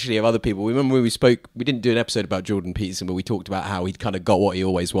theme, actually, of other people. Remember when we spoke, we didn't do an episode about Jordan Peterson, but we talked about how he'd kind of got what he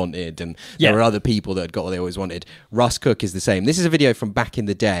always wanted. And there were other people that had got what they always wanted. Russ Cook is the same. This is a video from back in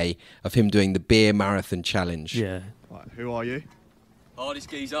the day of him doing the beer marathon challenge. Yeah. Right, who are you? Hardest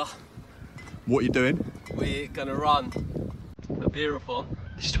geezer. What are you doing? We're gonna run a beerathon.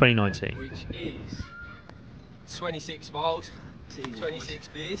 This is 2019. Which is 26 miles, 26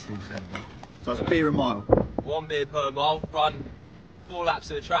 beers. So it's a beer a mile? 1 beer per mile. Run 4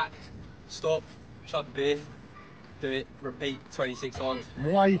 laps of the track, stop, chug a beer, do it, repeat 26 times.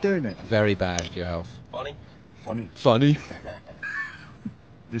 Why are you doing it? Very bad for your health. Funny. Funny.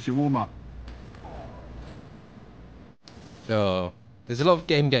 This your warm up? Oh, there's a lot of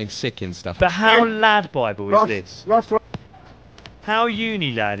getting sick and stuff. But how lad Bible is this? Russ. How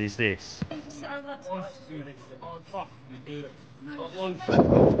Yoonay Lad is this? It's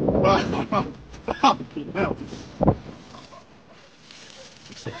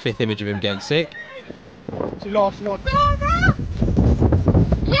the 5th image of him getting sick. It's your last one.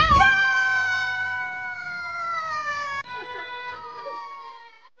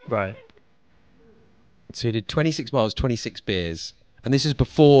 Right. So he did 26 miles, 26 beers, And this is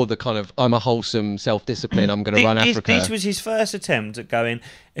before the kind of, I'm a wholesome self-discipline, I'm going to run Africa. This was his first attempt at going,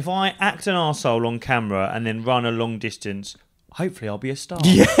 if I act an arsehole on camera and then run a long distance, hopefully I'll be a star.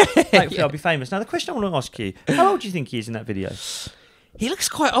 Yeah. Hopefully I'll be famous. Now, the question I want to ask you, how old do you think he is in that video? He looks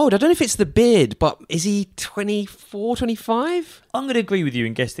quite old. I don't know if it's the beard, but is he 24, 25? I'm going to agree with you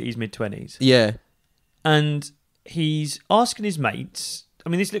and guess that he's mid-20s. Yeah. And he's asking his mates... I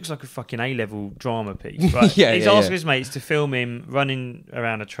mean, this looks like a fucking A-level drama piece, right? He's asking his mates to film him running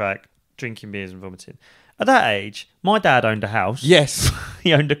around a track, drinking beers and vomiting. At that age, my dad owned a house. Yes.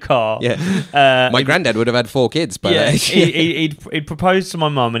 He owned a car. Yeah. My granddad would have had 4 kids by that age. He'd proposed to my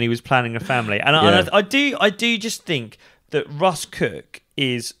mum and he was planning a family. And I do just think that Russ Cook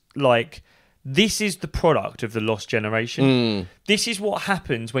is like... This is the product of the lost generation. This is what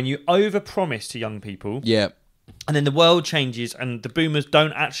happens when you overpromise to young people. Yeah. And then the world changes and the boomers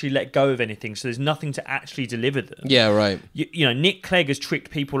don't actually let go of anything, so there's nothing to actually deliver them. Yeah, right. You know, Nick Clegg has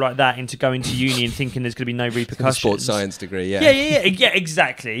tricked people like that into going to uni and thinking there's going to be no repercussions. Sports science degree, yeah. Yeah,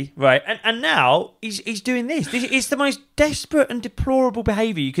 exactly. Right. And now he's doing this. It's the most desperate and deplorable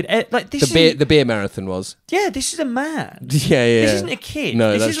behaviour you could... The beer marathon was. Yeah, this is a man. Yeah. This isn't a kid.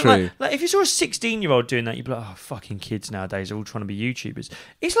 No, this that's true. Like if you saw a 16-year-old doing that, you'd be like, oh, fucking kids nowadays are all trying to be YouTubers.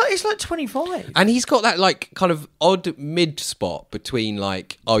 It's like 25. And he's got that like kind of odd mid spot between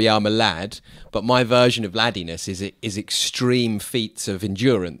like, oh yeah, I'm a lad, but my version of laddiness is extreme feats of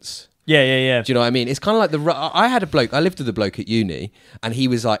endurance. Yeah. Do you know what I mean? It's kind of like I lived with a bloke at uni, and he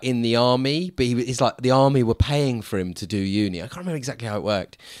was like in the army, but he's like the army were paying for him to do uni. I can't remember exactly how it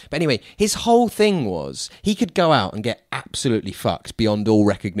worked. But anyway, his whole thing was he could go out and get absolutely fucked beyond all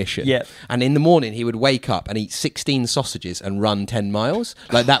recognition. Yeah. And in the morning he would wake up and eat 16 sausages and run 10 miles.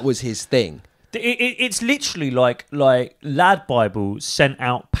 Like that was his thing. It's literally like Lad Bible sent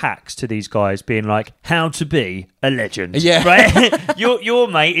out packs to these guys being like, how to be a legend. Yeah. Right? your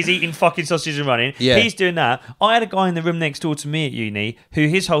mate is eating fucking sausages and running. Yeah. He's doing that. I had a guy in the room next door to me at uni who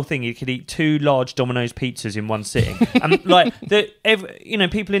his whole thing, he could eat 2 large Domino's pizzas in one sitting. And like,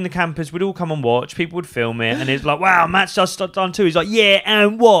 people in the campus would all come and watch. People would film it. And it's like, wow, Matt's just done too. He's like, yeah,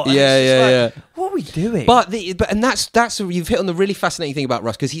 and what? And yeah. What are we doing? But that's you've hit on the really fascinating thing about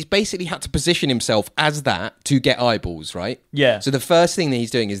Russ, because he's basically had to position himself as that to get eyeballs, right? Yeah. So the first thing that he's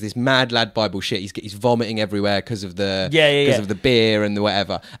doing is this mad Lad Bible shit. He's vomiting everywhere because of the of the beer and the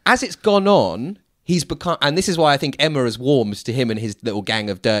whatever. As it's gone on, he's become, and this is why I think Emma has warmed to him and his little gang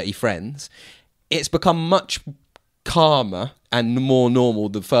of dirty friends. It's become much calmer and more normal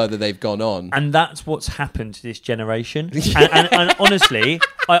the further they've gone on. And that's what's happened to this generation. and honestly,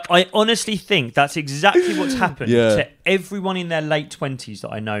 I honestly think that's exactly what's happened to everyone in their late 20s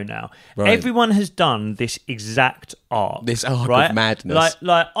that I know now. Right. Everyone has done this exact arc. This arc right? of madness.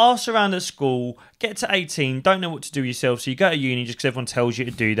 Like arse around at school, get to 18, don't know what to do yourself, so you go to uni just because everyone tells you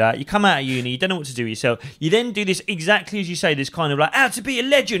to do that. You come out of uni, you don't know what to do yourself. You then do this exactly as you say, this kind of like, how to be a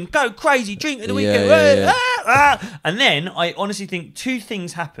legend, go crazy, drink at the weekend. And then I honestly think 2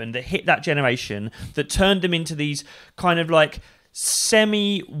 things happened that hit that generation that turned them into these kind of like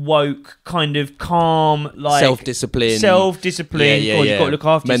semi-woke, kind of calm, like self-discipline. You've got to look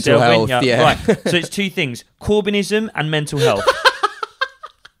after mental yourself. Health, yeah. Right. So it's 2 things: Corbynism and mental health.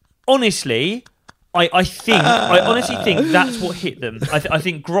 Honestly, I honestly think that's what hit them. I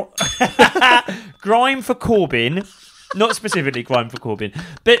think grime for Corbyn, not specifically grime for Corbyn,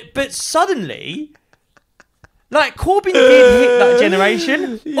 but suddenly. Like, Corbyn did hit that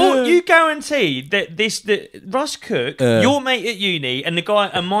generation. Yeah. Oh, you guarantee that Russ Cook, your mate at uni, and the guy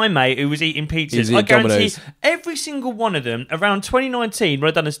and my mate who was eating pizzas, I guarantee Domino's. Every single one of them around 2019 would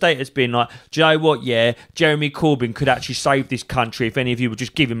have done a status being like, do you know what? Yeah, Jeremy Corbyn could actually save this country if any of you would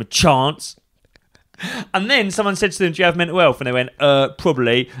just give him a chance. And then someone said to them, do you have mental health? And they went,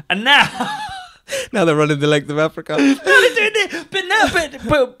 probably. And now... Now they're running the length of Africa. Now they're doing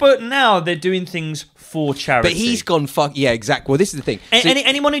it, but now they're doing things for charity. But he's gone yeah, exactly. Well, this is the thing.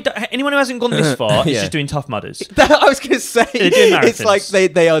 Anyone who hasn't gone this far is just doing Tough Mudders. I was going to say, it's like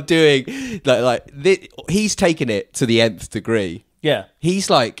they are doing he's taken it to the nth degree. Yeah, he's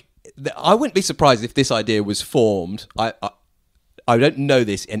like, I wouldn't be surprised if this idea was formed. I don't know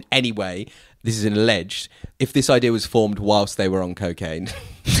this in any way. This is an alleged. If this idea was formed whilst they were on cocaine.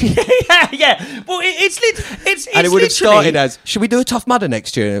 yeah. Well, it's and it would have started as, should we do a Tough Mudder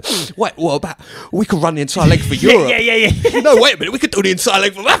next year? Wait, what about, we could run the entire leg for Europe. Yeah. No, wait a minute, we could do the entire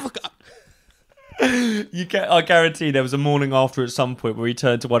leg from Africa. I guarantee there was a morning after at some point where he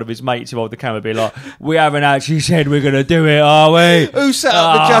turned to one of his mates who held the camera, be like, "We haven't actually said we're going to do it, are we?" Who set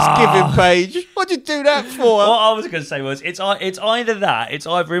up the Just Giving page? What'd you do that for? What I was going to say was, it's either that, it's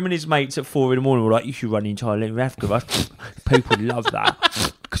either him and his mates at 4 in the morning were like, "You should run the entire length of Africa." People love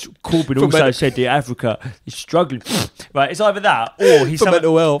that. Because Corbyn also said that Africa is struggling. Right, it's either that or he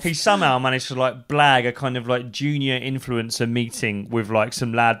somehow managed to like blag a kind of like junior influencer meeting with like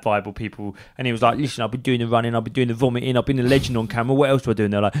some Lad Bible people, and he was like, "Listen, I've been doing the running, I've been doing the vomiting, I've been the legend on camera. What else do I do?"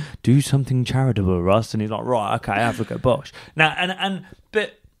 And they're like, "Do something charitable, Russ." And he's like, "Right, okay, Africa, bosh." Now, and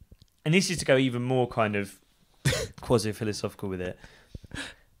this is to go even more kind of quasi philosophical with it.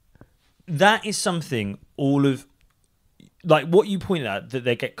 That is something all of. Like what you pointed out, that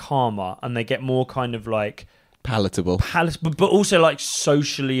they get calmer and they get more kind of like palatable, but also like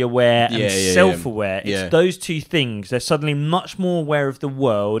socially aware and self-aware. It's those two things. They're suddenly much more aware of the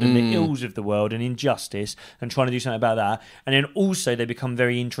world and the ills of the world and injustice and trying to do something about that. And then also they become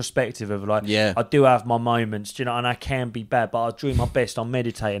very introspective of like, I do have my moments, you know, and I can be bad, but I'll do my best. I'm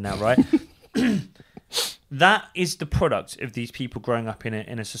meditating now, right? That is the product of these people growing up in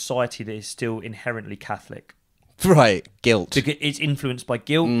a society that is still inherently Catholic. Right, guilt. It's influenced by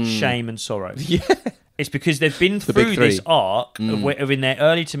guilt, shame, and sorrow. Yeah, it's because they've been through this arc of in their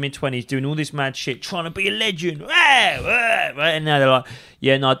early to mid 20s doing all this mad shit, trying to be a legend, right? And now they're like,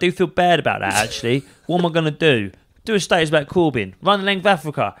 "Yeah, no, I do feel bad about that. Actually, what am I gonna do? Do a status about Corbyn, run the length of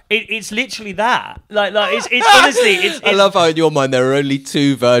Africa." It's literally that. Like it's honestly, it's. I love how in your mind there are only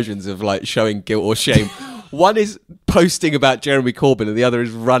two versions of like showing guilt or shame. One is posting about Jeremy Corbyn, and the other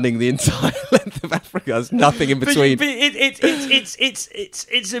is running the entire length of Africa. There's nothing in between. But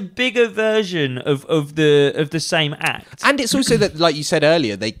it's a bigger version of the same act. And it's also that, like you said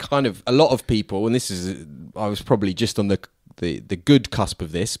earlier, they kind of a lot of people, and this is I was probably just on the good cusp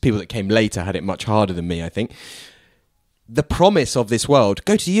of this. People that came later had it much harder than me, I think. The promise of this world: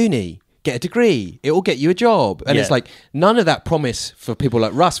 go to uni, get a degree, it will get you a job. And it's like, none of that promise for people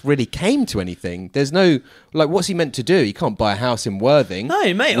like Russ really came to anything. There's no, like, what's he meant to do? He can't buy a house in Worthing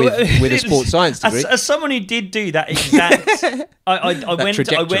with a sports science degree. As someone who did do that exact... I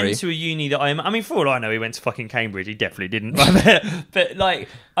went to a uni that I mean, for all I know, he went to fucking Cambridge. He definitely didn't. But like,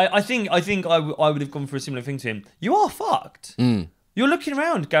 I think I would have gone for a similar thing to him. You are fucked. You're looking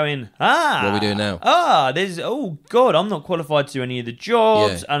around going, what are we doing now? Oh God, I'm not qualified to do any of the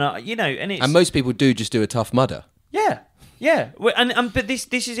jobs. Yeah. And and most people do just do a tough mudder. Yeah. But this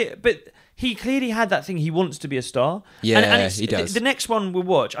is it. But he clearly had that thing. He wants to be a star. Yeah, and he does. The next one we'll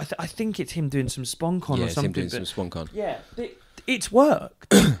watch, I think it's him doing some SponCon or something. Yeah, him doing some SponCon. Yeah, it's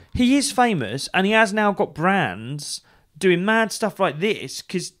worked. He is famous, and he has now got brands doing mad stuff like this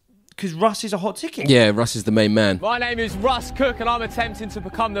because Russ is a hot ticket. Yeah, Russ is the main man. My name is Russ Cook, and I'm attempting to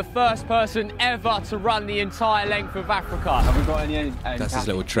become the first person ever to run the entire length of Africa. Have we got any That's his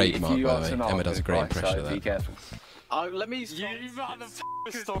little trademark, by the way. Emma does a great impression of that. Be careful. Let me...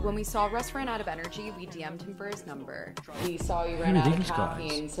 When we saw Russ ran out of energy, we DM'd him for his number. We saw you ran out of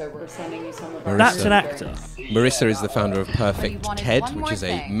caffeine, so we're sending you some of our... That's an actor. Marissa is the founder of Perfect Ted, which is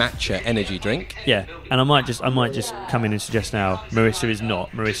a matcha energy drink. Yeah, and I might just come in and suggest now, Marissa is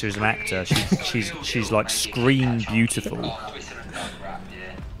not. Marissa is an actor. She's like screen beautiful.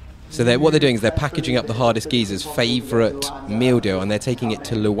 So what they're doing is they're packaging up the Hardest Geezer's favourite meal deal, and they're taking it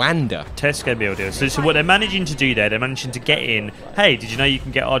to Luanda. Tesco meal deal. So what they're managing to do there, they're managing to get in, hey, did you know you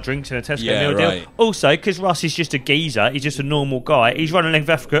can get our drinks in a Tesco meal deal? Also, because Russ is just a geezer, he's just a normal guy, he's running length of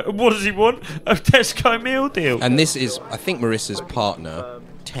Africa, and what does he want? A Tesco meal deal. And this is, I think, Marissa's partner,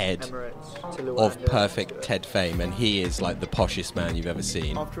 Ted, of Perfect Ted fame, and he is like the poshest man you've ever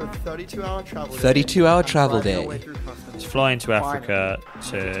seen. After a 32-hour travel day, 32-hour travel day. He's flying to Africa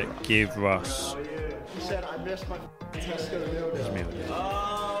to give Russ. He said, I missed my Tesco meal deal.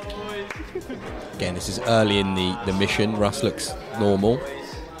 Again, this is early in the mission. Russ looks normal.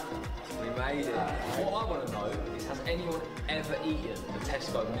 We made it. What I want to know is, has anyone ever eaten a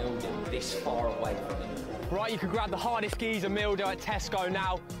Tesco meal deal this far away from them? Right, you can grab the Hardest Geezer meal deal at Tesco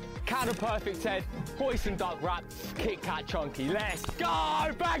now. Can of Perfect Ted, hoisin duck wrap, Kit Kat chunky. Let's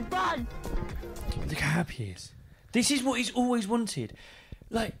go! Bang, bang! Look how happy he is. This is what he's always wanted.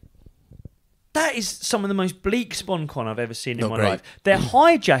 Like, that is some of the most bleak SponCon I've ever seen in my life. They're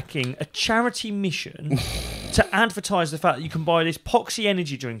hijacking a charity mission to advertise the fact that you can buy this poxy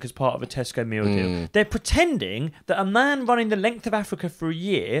energy drink as part of a Tesco meal deal. They're pretending that a man running the length of Africa for a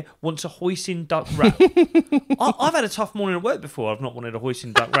year wants a hoisin duck wrap. I've had a tough morning at work before. I've not wanted a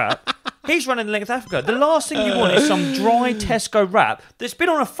hoisin duck wrap. He's running the length of Africa. The last thing you want is some dry Tesco wrap that's been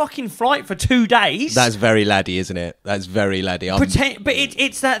on a fucking flight for 2 days. That's very laddie, isn't it? That's very laddie. But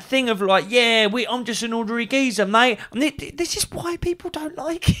it's that thing of like, yeah, I'm just an ordinary geezer, mate. This is why people don't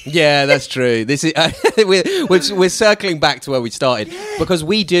like it. Yeah, that's true. This is we're circling back to where we started because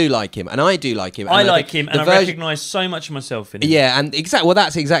we do like him, and I do like him. I like him, and I recognise so much of myself in him. Yeah, and exactly. Well,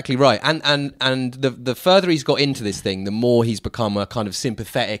 that's exactly right. And the further he's got into this thing, the more he's become a kind of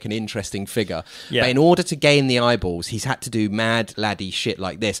sympathetic and interesting figure. Yeah. But in order to gain the eyeballs, he's had to do mad laddie shit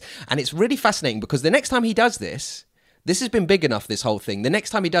like this, and it's really fascinating because the next time he does this has been big enough. This whole thing. The next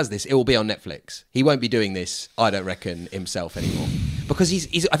time he does this, it will be on Netflix. He won't be doing this, I don't reckon, himself anymore. Because I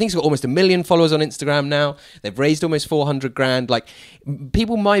think he's got almost 1 million followers on Instagram now. They've raised almost 400 grand. Like,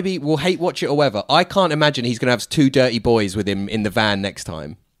 people maybe will hate watch it or whatever. I can't imagine he's going to have 2 dirty boys with him in the van next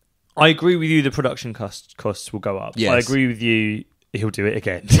time. I agree with you. The production costs will go up. Yes. I agree with you. He'll do it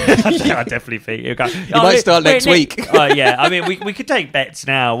again. I definitely think he'll go. He might start next week. Yeah, I mean, we could take bets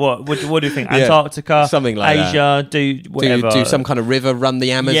now. What do you think? Antarctica, something like Asia, that. do whatever. Do some kind of river, run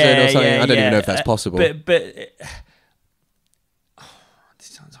the Amazon or something. I don't even know if that's possible. But this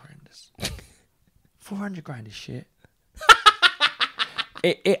sounds horrendous. 400 grand is shit.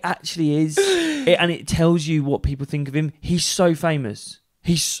 It actually is, and it tells you what people think of him. He's so famous.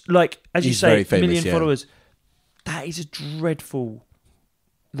 He's like, as you say, famous, 1 million followers. That is a dreadful,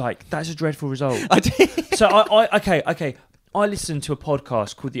 that's a dreadful result. So I listened to a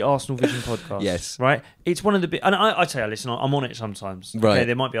podcast called the Arsenal Vision podcast. Yes. Right? It's one of the big, and I say I listen, I'm on it sometimes. Right. Okay,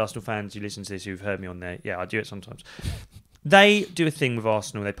 there might be Arsenal fans who listen to this who've heard me on there. Yeah, I do it sometimes. They do a thing with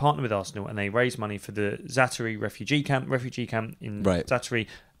Arsenal. They partner with Arsenal and they raise money for the Zaatari refugee camp in Zaatari,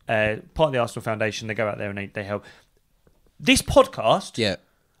 part of the Arsenal Foundation. They go out there and they help. This podcast,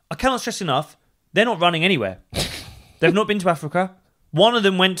 I cannot stress enough, they're not running anywhere. They've not been to Africa. One of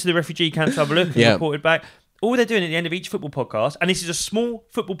them went to the refugee camp to have a look and reported back. All they're doing at the end of each football podcast, and this is a small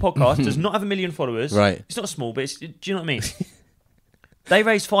football podcast, does not have 1 million followers. Right. It's not small, but do you know what I mean? They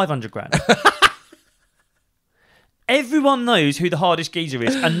raised 500 grand. Everyone knows who the hardest geezer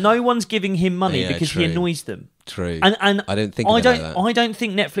is, and no one's giving him money because he annoys them. True. And I don't think I don't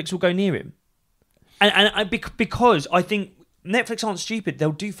think Netflix will go near him. Because I think Netflix aren't stupid.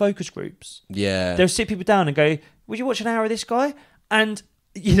 They'll do focus groups. Yeah. They'll sit people down and go, would you watch an hour of this guy? And,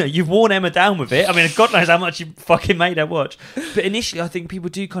 you've worn Emma down with it. I mean, God knows how much you fucking made her watch. But initially, I think people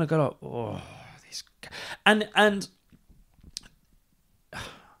do kind of go like, oh, this guy. And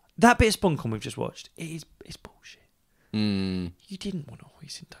that bit of SponCon we've just watched, it's bullshit. You didn't want to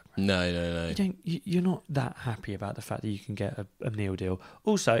hoist in Doug. No. You're not that happy about the fact that you can get a meal deal.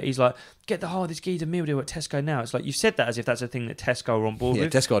 Also, he's like, get the hardest geezer meal deal at Tesco now. It's like, you've said that as if that's a thing that Tesco are on board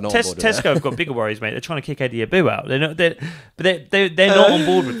with. Tesco are not on board with Tesco have got bigger worries, mate. They're trying to kick Eddie Abu out. They're not on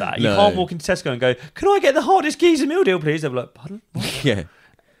board with that. You can't walk into Tesco and go, can I get the hardest geezer meal deal, please? They're like, pardon? What? Yeah.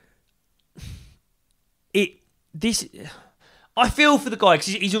 I feel for the guy because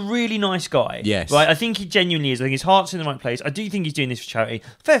he's a really nice guy. Yes. Right? I think he genuinely is. I think his heart's in the right place. I do think he's doing this for charity.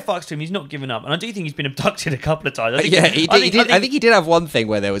 Fair fucks to him. He's not giving up. And I do think he's been abducted a couple of times. I think he did have one thing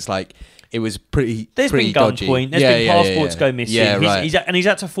where there was it was pretty There's pretty been dodgy. gunpoint. There's been passports go missing. Yeah, right. He's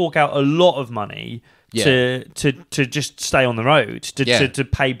had to fork out a lot of money to just stay on the road, to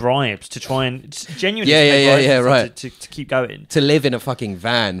pay bribes, to try and genuinely to keep going. To live in a fucking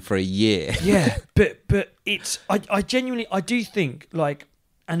van for a year. Yeah, but it's I genuinely do think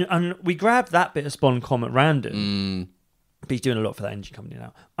and we grabbed that bit of SponCon at random. But he's doing a lot for that energy company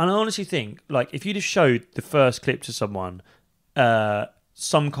now. And I honestly think if you'd have showed the first clip to someone,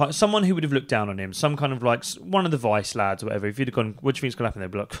 someone who would have looked down on him, some kind of one of the Vice lads or whatever, if you'd have gone, what do you think's going to happen?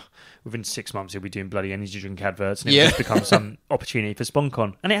 They'd be like, within 6 months he'll be doing bloody energy drink adverts and it'll just become some opportunity for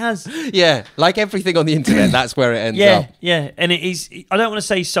SponCon. And it has. Yeah, like everything on the internet, that's where it ends up. Yeah, and it is. I don't want to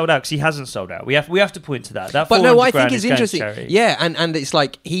say he's sold out because he hasn't sold out. We have to point to that. But no, I think it's interesting. Yeah, and it's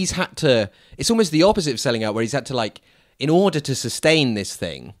like he's had to, it's almost the opposite of selling out, where he's had to in order to sustain this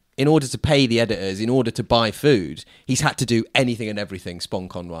thing, in order to pay the editors, in order to buy food, he's had to do anything and everything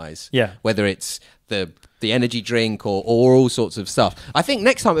SponCon-wise. Yeah. Whether it's the energy drink or all sorts of stuff. I think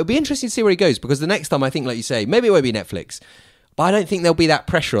next time, it'll be interesting to see where he goes, because the next time, I think, like you say, maybe it won't be Netflix, but I don't think there'll be that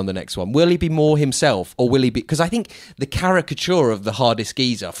pressure on the next one. Will he be more himself, or will he be... Because I think the caricature of the hardest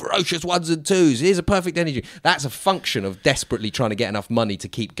geezer, ferocious ones and twos, here's a perfect energy, that's a function of desperately trying to get enough money to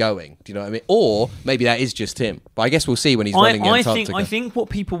keep going. Do you know what I mean? Or maybe that is just him. But I guess we'll see when he's running Antarctica. I think what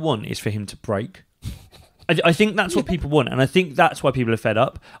people want is for him to break. I think that's what people want, and I think that's why people are fed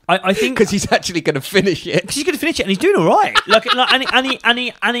up. I think because he's actually going to finish it. Because he's going to finish it, and he's doing all right.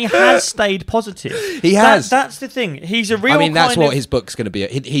 And he has stayed positive. He has. That's the thing. He's a real. I mean, that's what his book's going to be.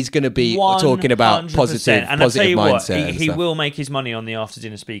 He's going to be talking about positive mindset. He will make his money on the after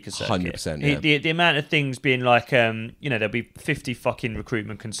dinner speaker circuit. 100%. Yeah. The amount of things being like, there'll be 50 fucking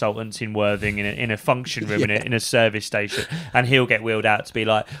recruitment consultants in Worthing in a function room in a service station, and he'll get wheeled out to be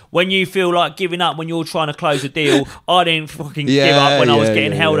like, when you feel like giving up when you're trying to close a deal, I didn't fucking give up when I was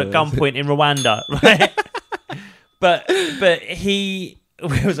getting held at gunpoint in Rwanda, right? but he,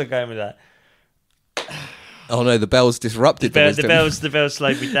 where was I going with that? Oh no, the bell's disrupted. The bell's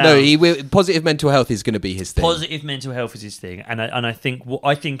slowed me down. No, positive mental health is going to be his thing. Positive mental health is his thing, and I think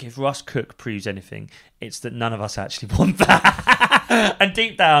if Russ Cook proves anything, it's that none of us actually want that. And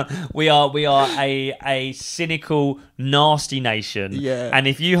deep down, we are a cynical, nasty nation. Yeah. And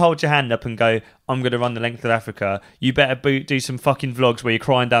if you hold your hand up and go, I'm going to run the length of Africa, you better do some fucking vlogs where you're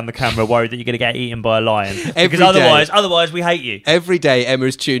crying down the camera, worried that you're going to get eaten by a lion. Because otherwise, we hate you. Every day,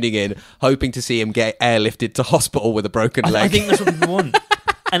 Emma's tuning in, hoping to see him get airlifted to hospital with a broken leg. I think that's what people want.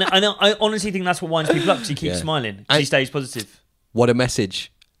 And I honestly think that's what winds people up, because he keeps smiling. He stays positive. What a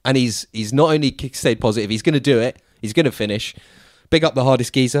message. And he's not only stayed positive, he's going to do it. He's going to finish. Big up the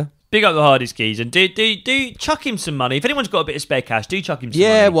hardest geezer. Big up the hardest geezer. And do chuck him some money. If anyone's got a bit of spare cash, do chuck him some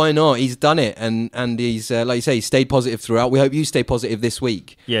money. Yeah, why not? He's done it. And he's, like you say, he's stayed positive throughout. We hope you stay positive this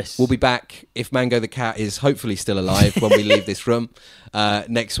week. Yes. We'll be back, if Mango the cat is hopefully still alive when we leave this room,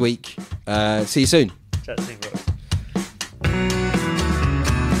 next week. See you soon. Chat soon.